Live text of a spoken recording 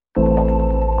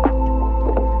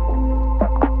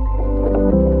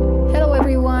Hello,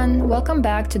 everyone. Welcome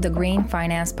back to the Green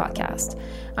Finance Podcast.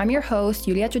 I'm your host,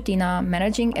 Yulia Chutina,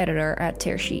 Managing Editor at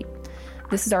Tearsheet.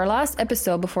 This is our last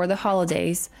episode before the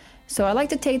holidays, so I'd like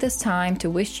to take this time to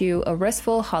wish you a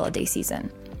restful holiday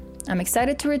season. I'm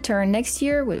excited to return next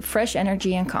year with fresh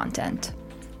energy and content.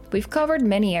 We've covered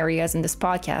many areas in this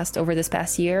podcast over this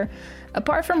past year,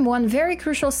 apart from one very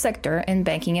crucial sector in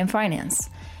banking and finance,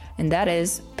 and that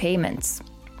is payments.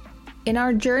 In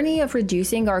our journey of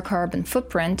reducing our carbon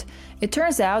footprint, it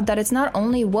turns out that it's not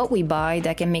only what we buy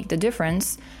that can make the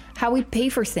difference, how we pay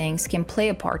for things can play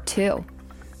a part too.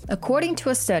 According to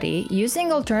a study,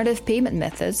 using alternative payment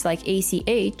methods like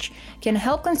ACH can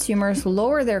help consumers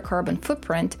lower their carbon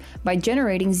footprint by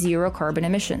generating zero carbon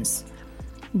emissions.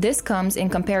 This comes in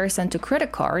comparison to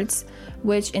credit cards,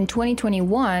 which in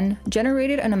 2021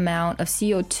 generated an amount of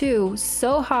CO2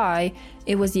 so high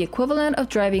it was the equivalent of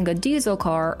driving a diesel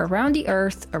car around the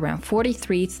Earth around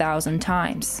 43,000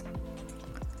 times.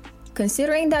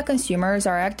 Considering that consumers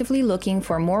are actively looking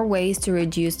for more ways to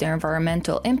reduce their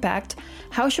environmental impact,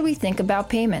 how should we think about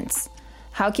payments?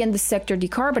 How can the sector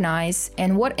decarbonize,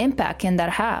 and what impact can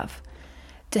that have?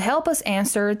 To help us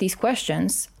answer these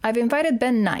questions, I've invited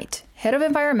Ben Knight, Head of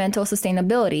Environmental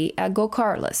Sustainability at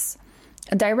GoCardless,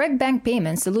 a direct bank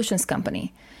payment solutions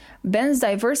company. Ben's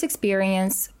diverse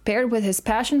experience, paired with his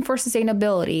passion for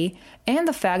sustainability and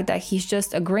the fact that he's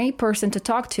just a great person to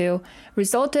talk to,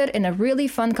 resulted in a really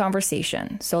fun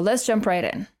conversation. So let's jump right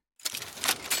in.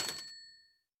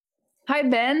 Hi,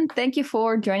 Ben. Thank you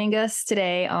for joining us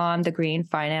today on the Green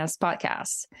Finance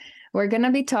Podcast. We're going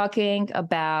to be talking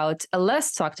about a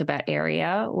less talked about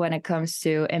area when it comes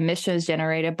to emissions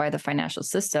generated by the financial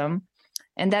system,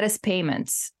 and that is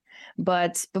payments.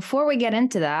 But before we get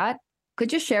into that,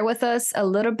 could you share with us a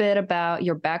little bit about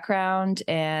your background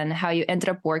and how you ended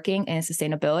up working in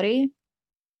sustainability?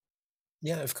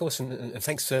 Yeah, of course, and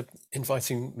thanks for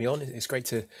inviting me on. It's great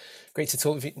to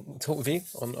talk with you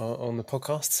on the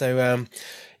podcast. So,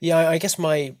 I guess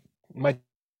my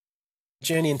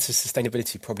journey into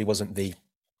sustainability probably wasn't the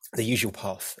usual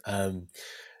path.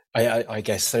 I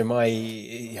guess so.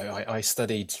 I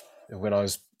studied when I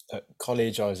was at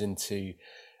college. I was into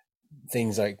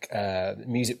things like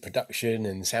music production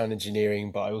and sound engineering,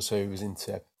 but I also was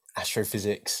into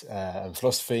astrophysics and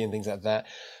philosophy and things like that.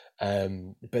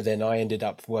 But then I ended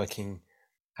up working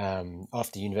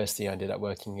after university. I ended up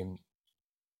working in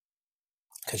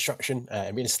construction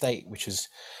and real estate, which was,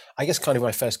 I guess, kind of when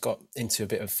I first got into a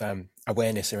bit of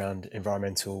awareness around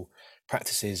environmental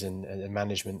practices and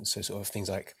management. So sort of things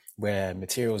like where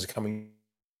materials are coming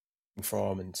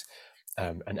from and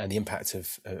the impact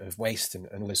of waste and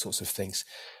all those sorts of things.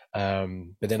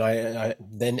 But then I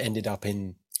then ended up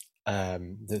in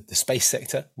the space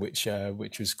sector, which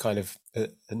was kind of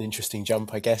an interesting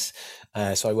jump, I guess.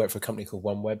 So I worked for a company called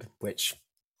OneWeb, which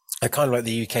are kind of like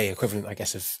the UK equivalent, I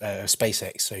guess, of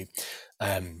SpaceX. So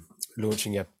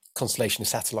launching a constellation of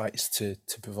satellites to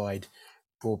provide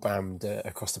broadband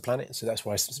across the planet. So that's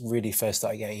why I really first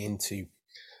started getting into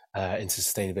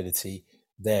sustainability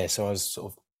there. So I was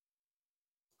sort of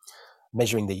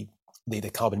measuring the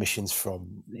carbon emissions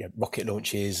from rocket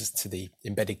launches to the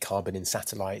embedded carbon in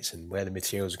satellites and where the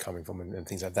materials are coming from and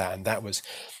things like that. And that was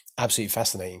absolutely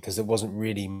fascinating because there wasn't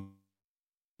really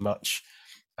much,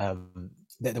 there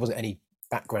wasn't any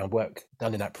background work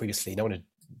done in that previously. No one had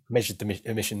measured the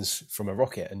emissions from a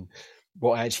rocket. And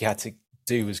what I actually had to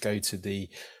do was go to the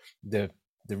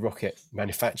rocket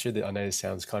manufacturer, that I know this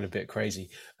sounds kind of a bit crazy,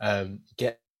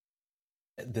 get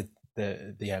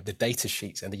the data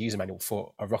sheets and the user manual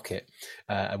for a rocket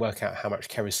and work out how much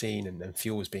kerosene and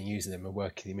fuel was being used in them and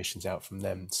work the emissions out from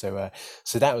them. So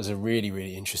that was a really,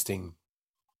 really interesting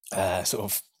sort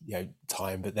of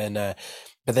time. But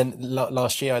then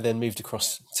last year I then moved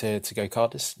across to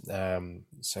GoCardless.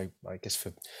 So I guess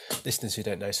for listeners who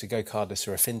don't know, so GoCardless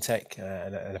are a fintech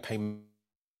and a payment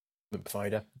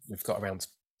provider. We've got around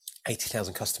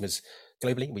 80,000 customers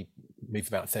globally. We move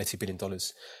about $30 billion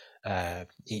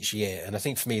each year. And I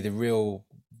think for me, the real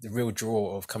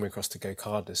draw of coming across to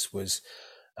GoCardless was,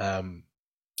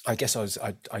 I guess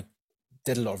I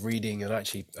did a lot of reading, and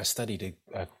actually I studied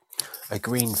a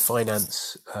green and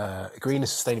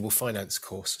sustainable finance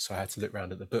course. So I had to look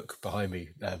around at the book behind me,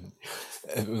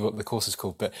 what the course is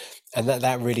called. And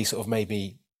that really sort of made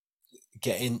me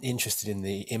get interested in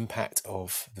the impact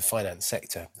of the finance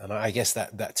sector. And I guess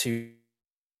that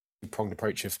two-pronged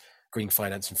approach of green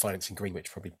finance and financing green, which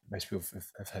probably most people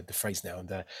have heard the phrase now. And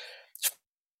for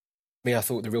me, I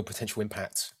thought the real potential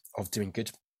impact of doing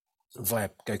good via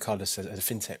GoCardless as a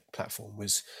fintech platform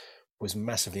was was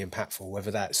massively impactful,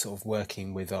 whether that's sort of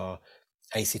working with our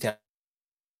 80,000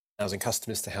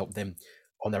 customers to help them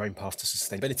on their own path to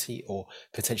sustainability, or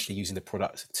potentially using the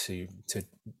product to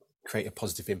create a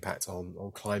positive impact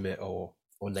on climate or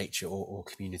nature or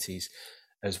communities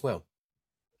as well.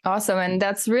 Awesome. And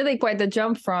that's really quite the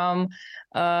jump from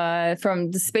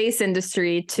the space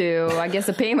industry to, I guess,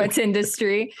 the payments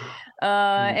industry.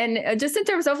 And just in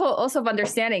terms of also of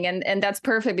understanding, and that's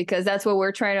perfect, because that's what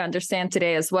we're trying to understand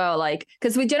today as well. Like,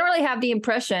 because we generally have the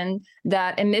impression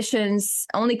that emissions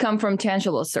only come from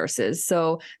tangible sources.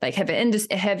 So like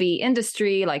heavy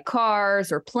industry, like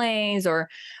cars or planes or,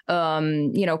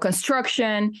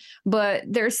 construction. But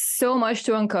there's so much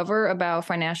to uncover about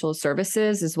financial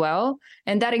services as well.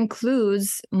 And that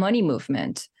includes money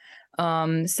movement.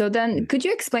 So then could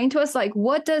you explain to us, like,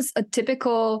 what does a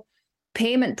typical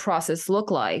payment process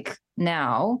look like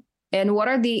now? And what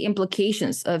are the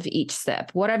implications of each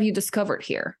step? What have you discovered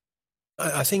here?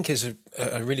 I think is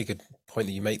a really good point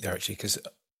that you make there, actually, because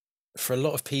for a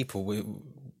lot of people,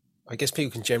 I guess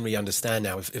people can generally understand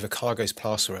now if a car goes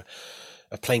past or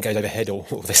a plane goes overhead, or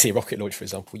they see a rocket launch, for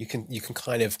example, you can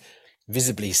kind of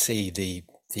visibly see the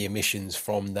emissions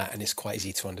from that, and it's quite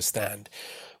easy to understand.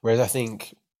 Whereas I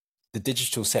think the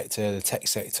digital sector, the tech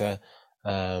sector,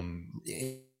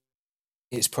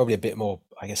 it's probably a bit more,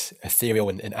 I guess, ethereal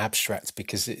and abstract,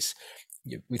 because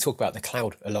we talk about the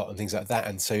cloud a lot and things like that,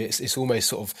 and so it's almost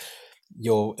sort of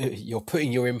you're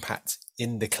putting your impact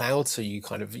in the cloud, so you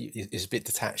kind of, it's a bit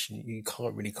detached and you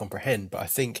can't really comprehend. But I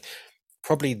think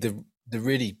probably the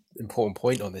really important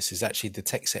point on this is actually the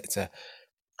tech sector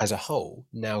as a whole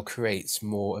now creates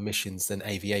more emissions than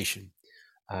aviation,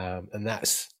 and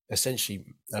that's essentially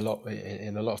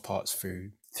in a lot of parts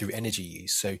through energy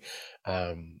use. So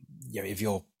if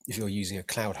you're using a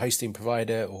cloud hosting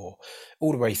provider, or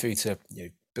all the way through to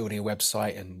building a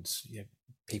website and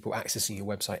people accessing your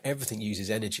website, everything uses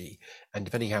energy, and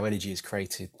depending how energy is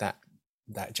created, that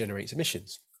generates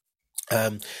emissions.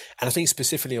 And I think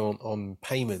specifically on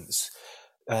payments,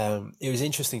 it was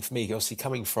interesting for me, obviously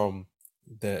coming from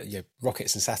the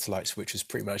rockets and satellites, which was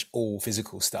pretty much all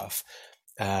physical stuff,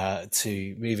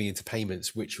 to moving into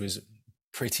payments, which was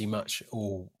pretty much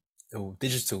all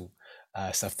digital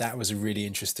stuff. That was a really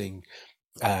interesting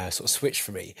sort of switch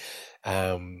for me.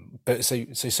 But so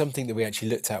something that we actually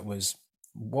looked at was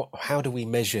how do we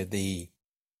measure the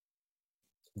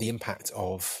impact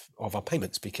of our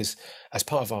payments? Because as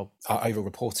part of our overall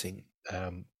reporting,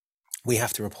 we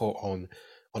have to report on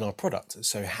our product.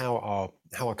 So how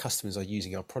our customers are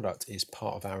using our product is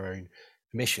part of our own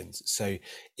emissions. So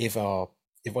if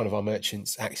one of our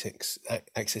merchants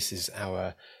accesses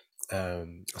our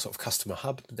sort of customer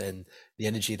hub, then the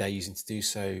energy they're using to do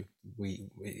so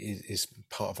is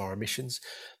part of our emissions.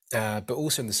 But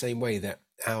also in the same way that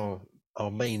our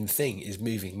main thing is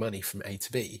moving money from A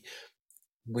to B,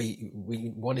 we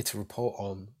wanted to report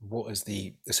on what is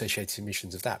the associated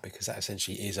emissions of that, because that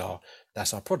essentially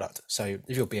that's our product. So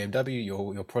if you're BMW,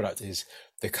 your product is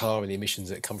the car and the emissions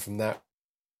that come from that,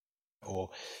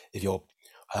 or if you're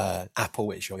Apple,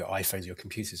 which are your iPhones, your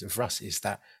computers, and for us is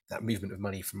that movement of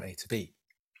money from A to B.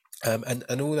 And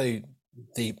although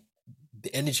the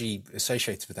energy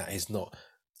associated with that is not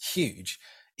huge,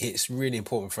 it's really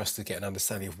important for us to get an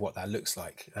understanding of what that looks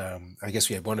like. I guess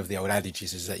one of the old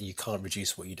adages is that you can't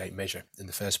reduce what you don't measure in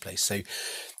the first place.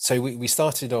 So we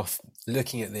started off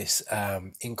looking at this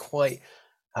in quite,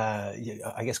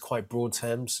 I guess, quite broad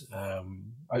terms.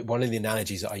 One of the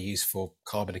analogies that I use for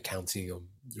carbon accounting or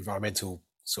environmental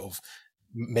sort of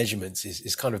measurements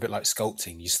is kind of a bit like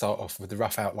sculpting. You start off with the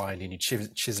rough outline and you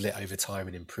chisel it over time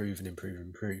and improve.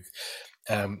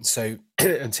 So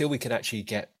until we could actually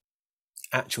get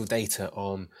actual data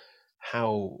on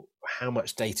how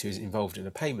much data is involved in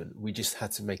a payment, we just had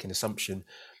to make an assumption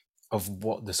of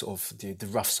what the sort of the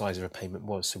rough size of a payment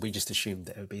was. So we just assumed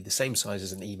that it would be the same size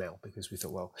as an email, because we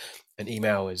thought, well, an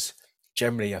email is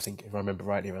generally, I think if I remember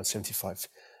rightly, around 75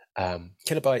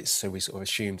 kilobytes. So we sort of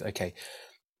assumed, okay,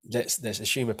 let's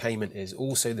assume a payment is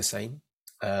also the same,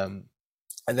 and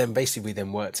then basically we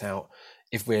then worked out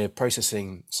if we're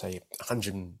processing, say,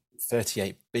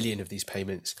 138 billion of these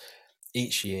payments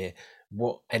each year,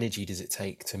 what energy does it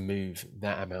take to move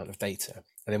that amount of data?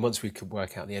 And then once we could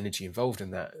work out the energy involved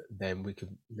in that, then we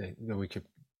could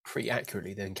pretty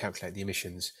accurately then calculate the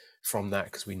emissions from that,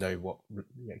 because we know what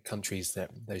countries that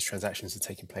those transactions are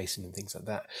taking place in and things like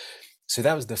that. So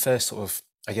that was the first sort of,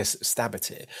 I guess, stab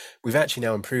at it. We've actually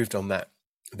now improved on that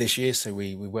this year. So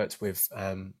we worked with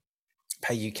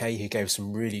Pay UK, who gave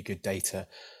some really good data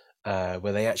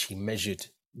where they actually measured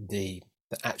the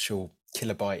actual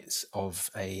kilobytes of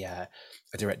a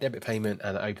direct debit payment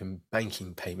and an open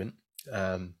banking payment.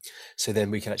 So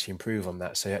then we can actually improve on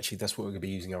that. So actually that's what we're going to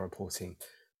be using our reporting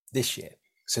this year.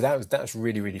 So that was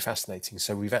really, really fascinating.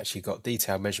 So we've actually got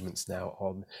detailed measurements now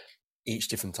on each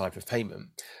different type of payment.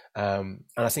 And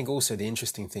I think also the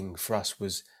interesting thing for us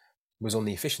was on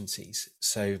the efficiencies.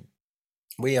 So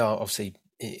we are obviously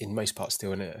in most parts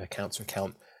still an account to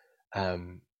account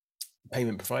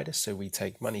payment provider. So we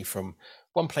take money from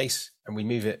one place and we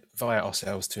move it via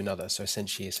ourselves to another. So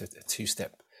essentially it's a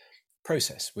two-step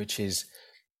process, which is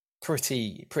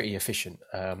pretty efficient.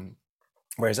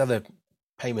 Whereas other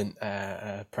payment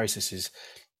processes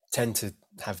tend to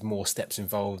have more steps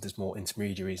involved. There's more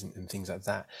intermediaries and things like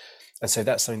that. And so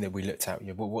that's something that we looked at.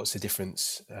 What's the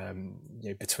difference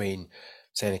between,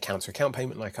 say, an account-to-account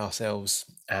payment like ourselves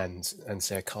and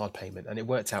say a card payment? And it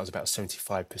worked out as about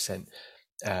 75%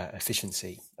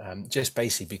 efficiency, just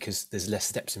basically because there's less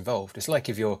steps involved. It's like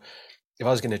if I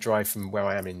was going to drive from where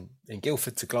I am in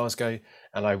Guildford to Glasgow,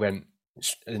 and I went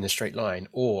in a straight line,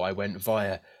 or I went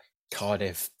via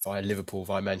Cardiff, via Liverpool,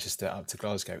 via Manchester up to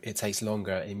Glasgow, it takes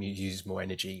longer, it uses more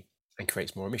energy and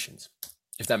creates more emissions.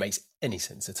 If that makes any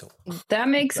sense at all. That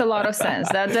makes a lot of sense.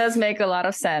 That does make a lot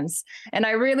of sense. And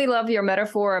I really love your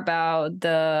metaphor about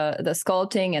the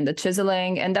sculpting and the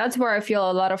chiseling. And that's where I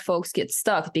feel a lot of folks get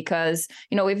stuck because,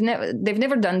 they've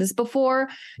never done this before.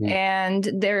 And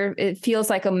it feels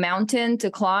like a mountain to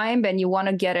climb and you want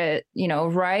to get it,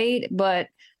 right. But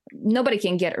nobody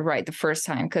can get it right the first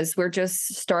time because we're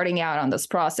just starting out on this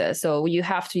process. So you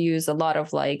have to use a lot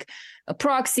of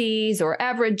proxies or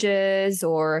averages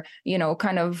or,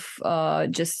 kind of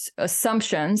just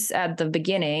assumptions at the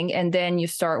beginning. And then you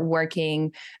start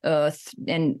working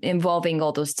and involving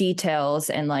all those details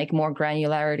and more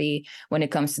granularity when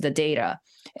it comes to the data.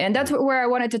 And that's where I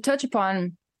wanted to touch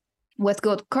upon with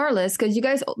GoCarless, because you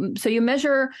guys, so you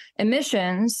measure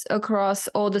emissions across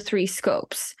all the three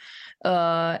scopes.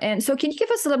 And so can you give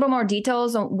us a little bit more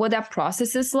details on what that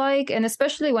process is like? And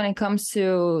especially when it comes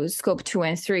to scope 2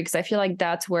 and 3, because I feel like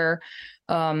that's where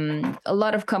a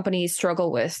lot of companies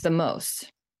struggle with the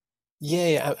most.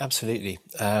 Yeah, absolutely.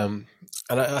 And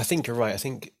I think you're right. I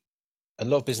think a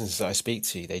lot of businesses that I speak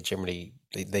to, they generally,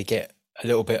 they get a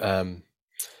little bit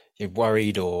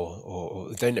worried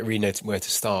or don't really know where to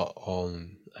start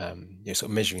on sort of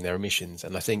measuring their emissions.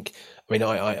 And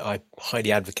I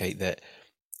highly advocate that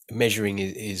measuring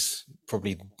is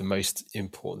probably the most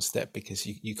important step, because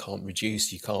you can't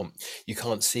reduce, you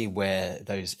can't see where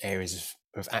those areas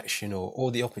of action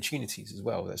or the opportunities as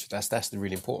well. That's the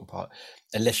really important part,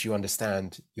 unless you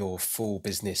understand your full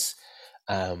business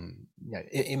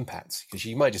impact, because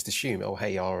you might just assume, oh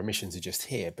hey, our emissions are just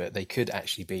here, but they could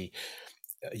actually be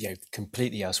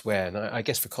completely elsewhere. And I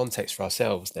guess for context for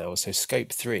ourselves now, so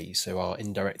scope 3, so our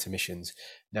indirect emissions,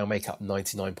 now make up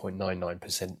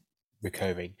 99.99%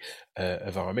 recurring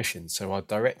of our emissions. So our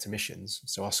direct emissions,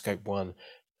 so our scope 1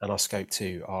 and our scope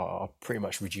 2 are pretty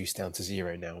much reduced down to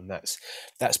zero now, and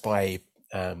that's by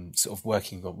sort of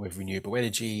working with renewable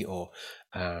energy, or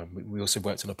we also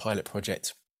worked on a pilot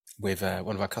project with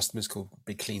one of our customers called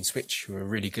Big Clean Switch, who are a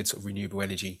really good sort of renewable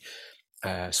energy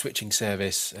switching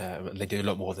service. They do a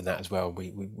lot more than that as well.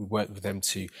 We work with them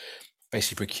to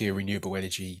basically procure renewable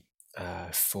energy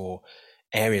for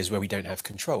areas where we don't have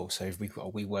control. So if we've got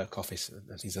a WeWork office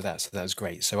and things like that, so that was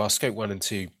great. So our scope 1 and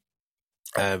 2,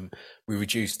 we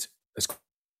reduced as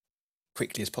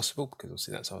quickly as possible, because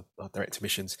obviously that's our direct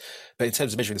emissions. But in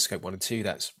terms of measuring the scope 1 and 2,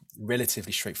 that's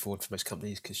relatively straightforward for most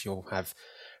companies, because you'll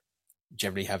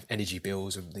generally have energy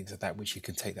bills and things like that, which you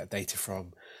can take that data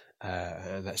from,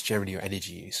 and that's generally your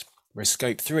energy use. Whereas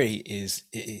scope 3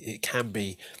 it can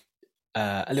be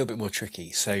a little bit more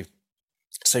tricky. So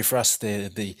for us,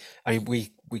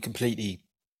 we completely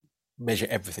measure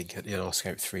everything in our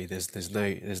scope 3.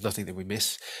 There's nothing that we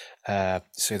miss.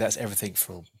 So that's everything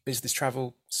from business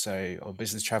travel. So on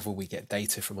business travel, we get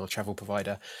data from our travel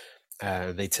provider.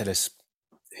 They tell us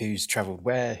who's traveled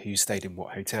where, who's stayed in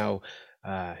what hotel,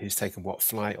 who's taken what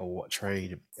flight or what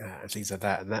train, and things like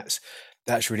that. And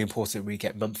that's really important. We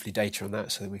get monthly data on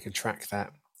that, so that we can track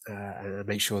that and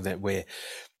make sure that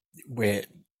we're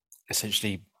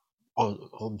essentially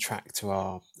on track to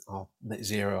our net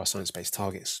zero, our science-based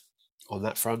targets on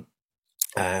that front.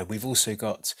 We've also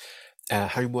got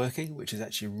home working, which is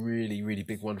actually a really, really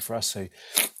big one for us. So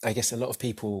I guess a lot of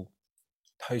people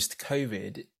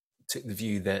post-COVID took the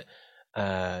view that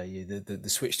the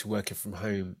switch to working from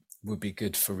home would be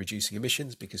good for reducing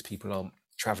emissions, because people aren't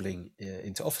traveling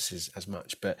into offices as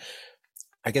much. But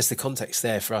I guess the context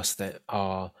there for us, that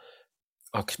our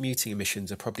commuting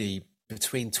emissions are probably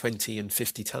between 20 and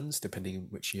 50 tons, depending on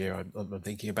which year I'm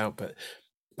thinking about. But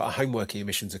our home working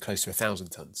emissions are close to 1,000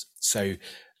 tons. So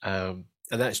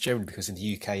And that's generally because in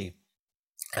the UK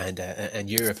and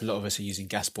Europe, a lot of us are using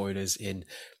gas boilers in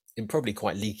probably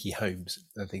quite leaky homes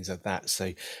and things like that.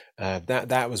 So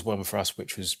that was one for us,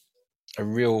 which was a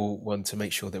real one to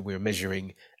make sure that we were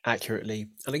measuring accurately.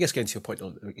 And I guess going to your point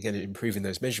on, again, improving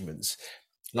those measurements.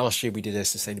 Last year, we did a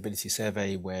sustainability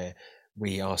survey where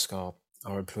we ask our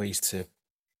employees to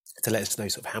let us know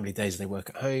sort of how many days they work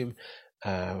at home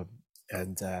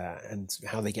and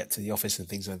how they get to the office and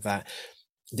things like that.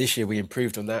 This year, we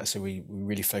improved on that. So we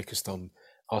really focused on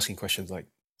asking questions like,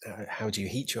 how do you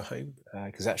heat your home?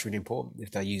 Because that's really important.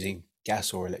 If they're using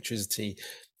gas or electricity,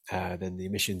 then the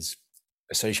emissions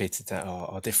associated to that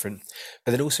are different.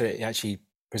 But then also it actually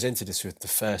presented us with the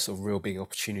first sort of real big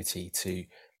opportunity to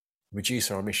reduce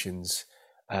our emissions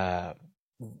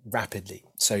rapidly.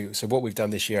 So what we've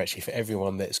done this year, actually, for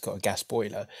everyone that's got a gas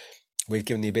boiler, we've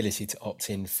given the ability to opt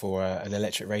in for an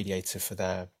electric radiator for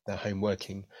their home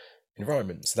working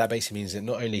environment. So that basically means that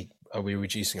not only are we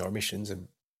reducing our emissions, and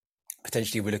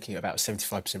potentially we're looking at about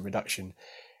 75% reduction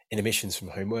in emissions from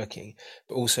home working,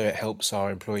 but also it helps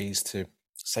our employees to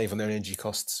save on their energy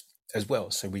costs as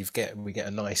well. So we get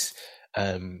a nice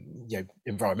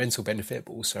environmental benefit,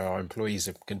 but also our employees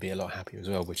are going to be a lot happier as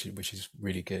well, which is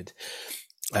really good.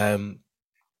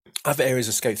 Other areas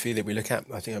of scope 3 that we look at,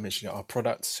 I think I mentioned our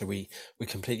products. So we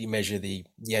completely measure the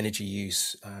energy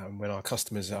use when our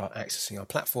customers are accessing our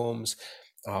platforms,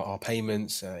 our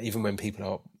payments, even when people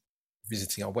are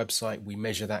visiting our website, we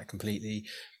measure that completely,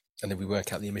 and then we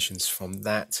work out the emissions from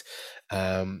that.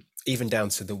 Even down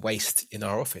to the waste in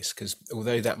our office, because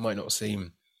although that might not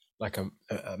seem like a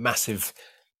massive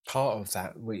part of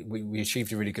that, we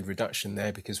achieved a really good reduction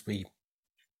there, because we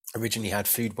originally had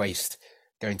food waste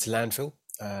going to landfill,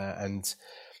 and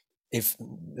if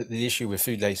the issue with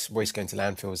food waste going to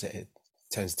landfill is that it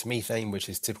turns to methane, which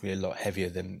is typically a lot heavier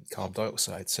than carbon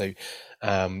dioxide. So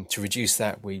to reduce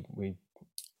that, we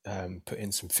put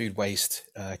in some food waste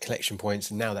collection points,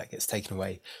 and now that gets taken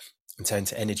away and turned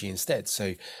to energy instead.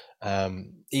 So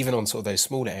even on sort of those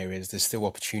smaller areas, there's still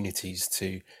opportunities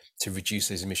to reduce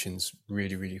those emissions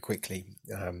really, really quickly,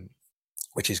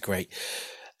 which is great.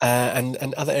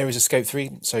 And other areas of scope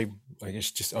 3. So I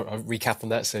guess I'll recap on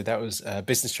that. So that was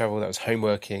business travel, that was home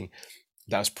working,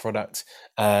 that was product.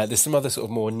 There's some other sort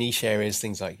of more niche areas,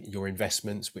 things like your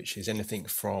investments, which is anything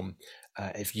from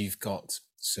if you've got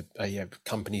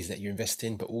companies that you invest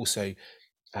in, but also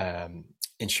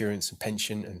insurance and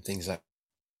pension and things like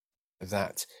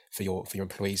that for your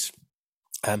employees.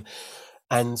 And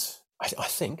I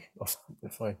think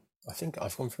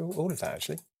I've gone through all of that,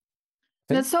 actually.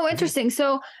 That's so interesting.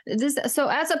 So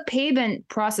as a payment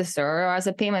processor or as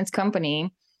a payments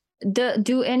company, do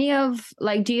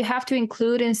you have to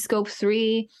include in scope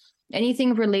 3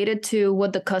 anything related to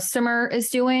what the customer is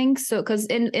doing? So because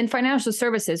in financial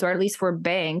services, or at least for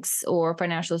banks or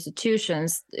financial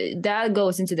institutions, that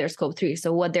goes into their scope 3.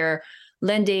 So what their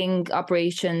lending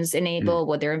operations enable,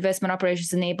 what their investment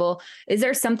operations enable. Is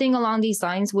there something along these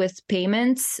lines with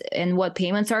payments and what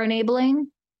payments are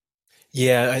enabling?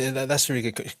 Yeah, that's really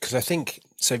good, because I think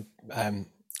so.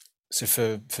 So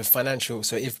for financial,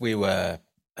 so if we were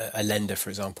a lender, for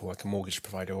example, like a mortgage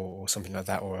provider or something like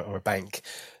that, or a bank,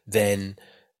 then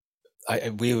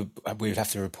we would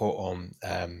have to report on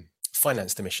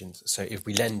financed emissions. So if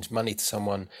we lend money to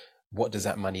someone, what does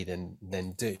that money then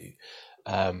do?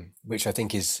 Which I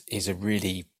think is a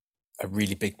really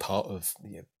big part of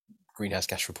greenhouse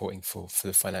gas reporting for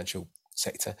the financial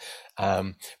sector.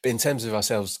 But in terms of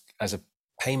ourselves as a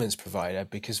payments provider,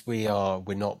 because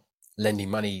we're not lending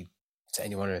money to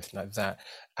anyone or anything like that,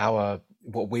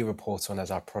 what we report on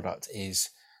as our product is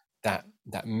that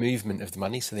movement of the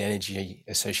money, so the energy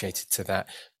associated to that,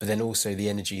 but then also the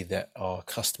energy that our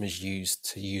customers use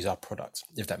to use our product,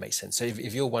 if that makes sense. So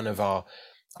if you're one of our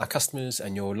customers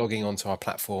and you're logging onto our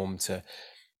platform to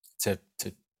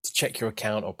check your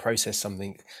account or process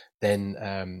something,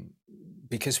 then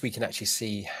because we can actually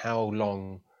see how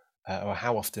long or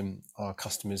how often our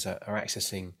customers are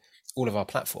accessing all of our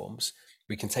platforms,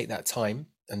 we can take that time,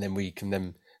 and then we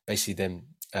can basically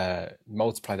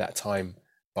multiply that time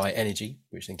by energy,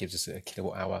 which then gives us a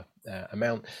kilowatt hour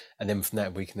amount, and then from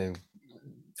that we can then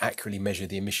accurately measure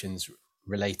the emissions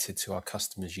related to our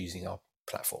customers using our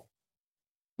platform.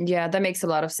 Yeah, that makes a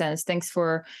lot of sense. Thanks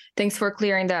for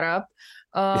clearing that up.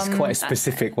 It's quite a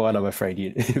specific one, I'm afraid.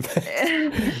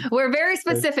 We're very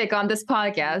specific on this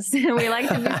podcast. We like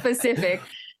to be specific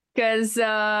because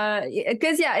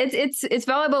it's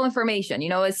valuable information.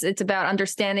 It's about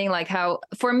understanding, like, how,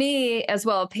 for me as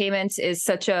well, payments is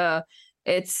such a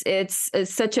It's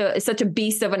such a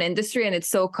beast of an industry, and it's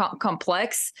so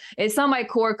complex. It's not my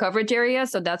core coverage area,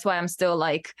 so that's why I'm still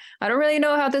like, I don't really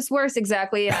know how this works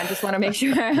exactly, and I just want to make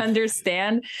sure I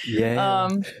understand. Yeah.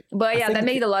 But I yeah, that think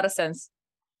made a lot of sense.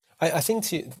 I think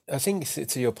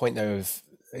to your point though, of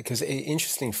because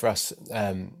interesting for us,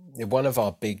 one of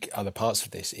our big other parts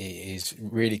of this is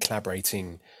really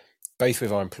collaborating both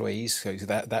with our employees. So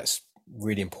that's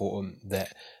really important.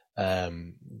 That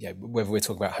yeah, whether we're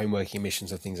talking about home working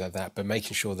emissions or things like that, but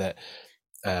making sure that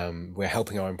we're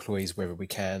helping our employees wherever we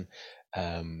can.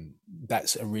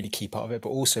 That's a really key part of it. But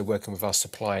also working with our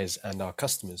suppliers and our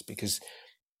customers, because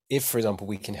if, for example,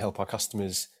 we can help our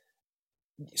customers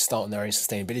start on their own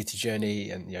sustainability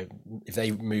journey, and if they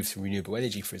move to renewable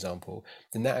energy, for example,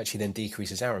 then that actually then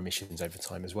decreases our emissions over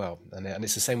time as well. And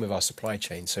it's the same with our supply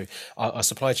chain. So our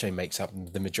supply chain makes up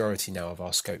the majority now of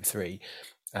our scope 3,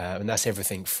 and that's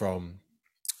everything from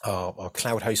our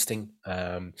cloud hosting,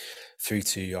 through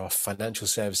to our financial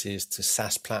services, to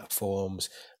SaaS platforms,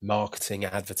 marketing,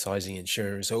 advertising,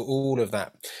 insurance, so all of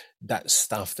that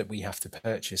stuff that we have to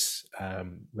purchase,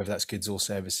 whether that's goods or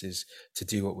services to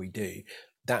do what we do,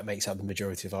 that makes up the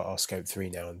majority of our scope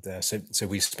 3 now. And so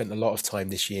we've spent a lot of time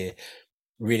this year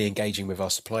really engaging with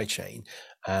our supply chain,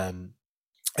 and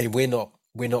we're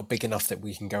not big enough that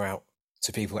we can go out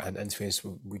to people, and to us,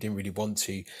 we didn't really want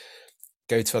to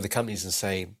go to other companies and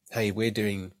say, hey, we're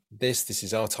doing this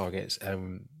is our targets,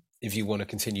 if you want to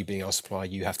continue being our supplier,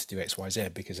 you have to do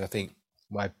XYZ, because I think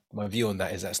my view on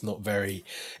that is it's not very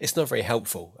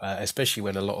helpful, especially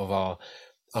when a lot of our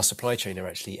supply chain are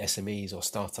actually SMEs or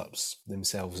startups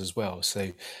themselves as well.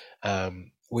 So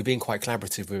we've been quite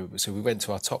collaborative. So we went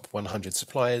to our top 100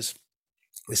 suppliers.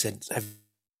 We said, have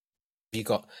you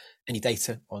got any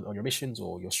data on your emissions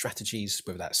or your strategies,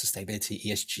 whether that's sustainability,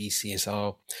 ESG,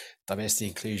 CSR, diversity,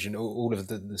 inclusion, all of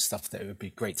the stuff that it would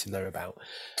be great to know about.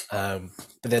 But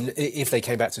then if they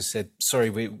came back to us and said, sorry,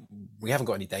 we haven't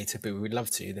got any data, but we would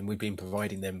love to, then we've been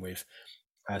providing them with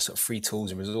sort of free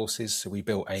tools and resources. So we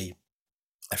built a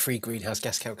free greenhouse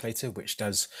gas calculator, which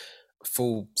does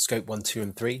full scope 1, 2,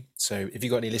 and 3. So if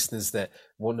you've got any listeners that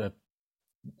want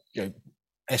to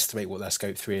estimate what their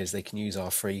scope 3 is, they can use our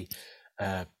free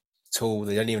tool.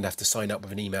 They don't even have to sign up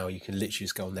with an email. You can literally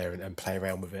just go on there and play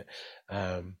around with it.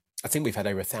 I think we've had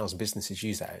over 1,000 businesses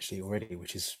use that actually already,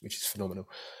 which is phenomenal.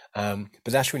 But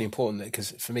that's really important,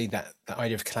 because for me, that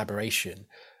idea of collaboration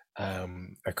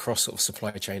across sort of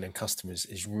supply chain and customers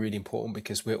is really important,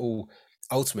 because we're all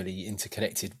ultimately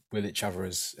interconnected with each other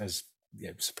as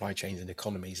supply chains and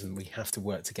economies, and we have to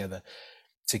work together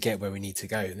to get where we need to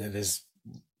go.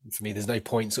 For me, there's no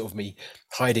point sort of me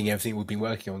hiding everything we've been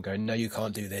working on, going, no, you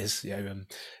can't do this.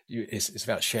 It's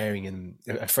about sharing. And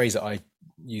a phrase that I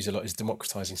use a lot is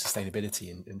democratizing sustainability,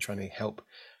 and trying to help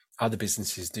other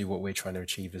businesses do what we're trying to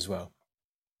achieve as well.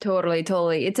 Totally.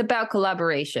 It's about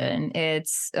collaboration.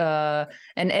 It's an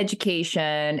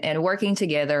education and working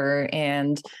together,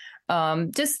 and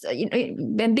just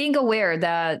and being aware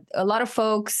that a lot of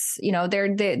folks,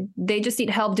 they just need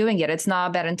help doing it. It's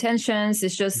not bad intentions.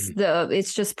 It's just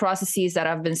it's just processes that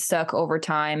have been stuck over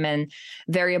time, and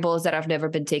variables that have never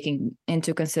been taken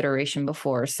into consideration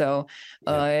before. So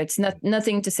it's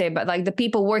nothing to say, but like the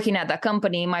people working at that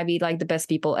company might be like the best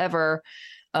people ever.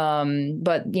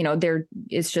 But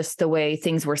it's just the way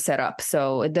things were set up.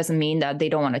 So it doesn't mean that they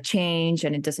don't want to change,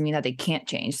 and it doesn't mean that they can't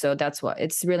change. So that's what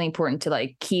it's really important to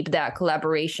like keep that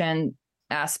collaboration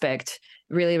aspect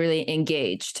really, really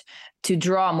engaged, to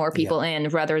draw more people in,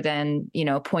 rather than,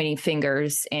 pointing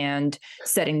fingers and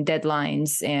setting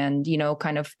deadlines and,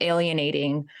 kind of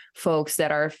alienating folks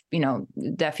that are,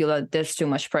 that feel that there's too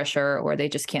much pressure, or they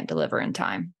just can't deliver in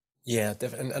time. Yeah,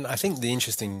 definitely. And I think the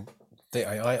interesting thing,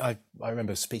 I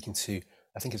remember speaking to,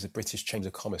 I think it was the British Chamber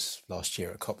of Commerce last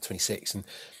year at COP26, and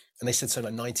they said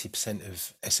something like 90%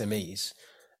 of SMEs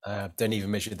don't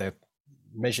even measure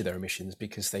their emissions,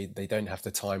 because they don't have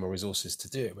the time or resources to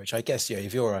do it. Which I guess,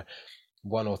 if you're a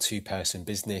 1 or 2 person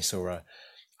business, or a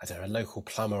local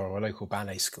plumber or a local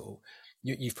ballet school,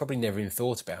 you've probably never even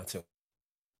thought about it,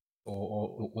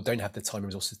 or don't have the time and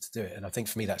resources to do it. And I think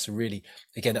for me, that's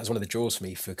that's one of the draws for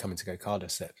me for coming to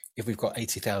GoCardless, that if we've got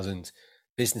 80,000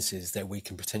 businesses that we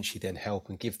can potentially then help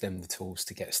and give them the tools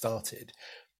to get started,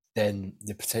 then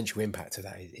the potential impact of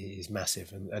that is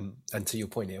massive. And to your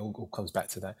point, it all comes back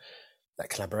to that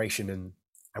collaboration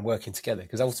and working together,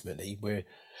 because ultimately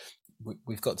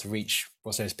we've got to reach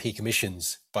what's known as peak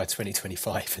emissions by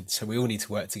 2025, and so we all need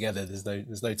to work together.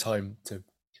 There's no time to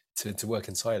work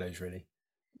in silos, really.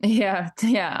 Yeah.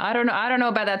 I don't know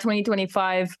about that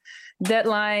 2025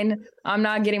 deadline. I'm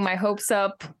not getting my hopes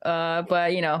up.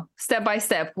 But step by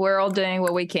step, we're all doing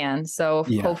what we can. So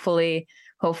Yeah. hopefully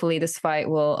this fight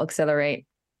will accelerate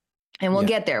and we'll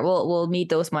get there. We'll meet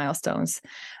those milestones.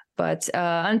 But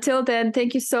until then,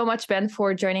 thank you so much, Ben,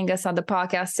 for joining us on the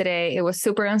podcast today. It was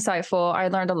super insightful. I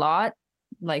learned a lot,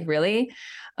 really,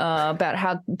 about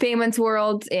how payments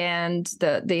world and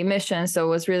the emissions. So it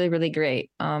was really, really great.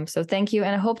 So thank you.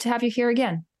 And I hope to have you here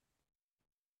again.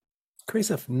 Great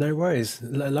stuff. No worries.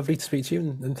 Lovely to speak to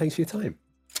you, and thanks for your time.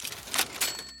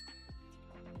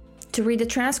 To read the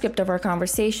transcript of our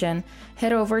conversation,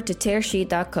 head over to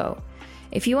tearsheet.co.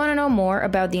 If you want to know more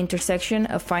about the intersection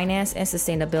of finance and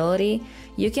sustainability,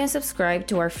 you can subscribe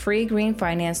to our free Green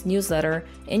Finance newsletter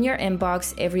in your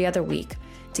inbox every other week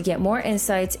to get more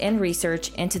insights and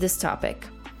research into this topic.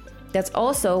 That's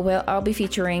also where I'll be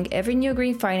featuring every new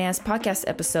Green Finance podcast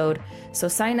episode, so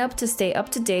sign up to stay up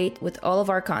to date with all of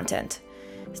our content.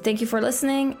 Thank you for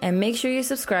listening, and make sure you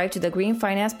subscribe to the Green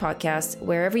Finance Podcast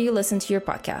wherever you listen to your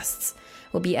podcasts.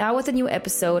 We'll be out with a new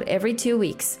episode every 2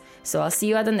 weeks, so I'll see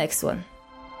you at the next one.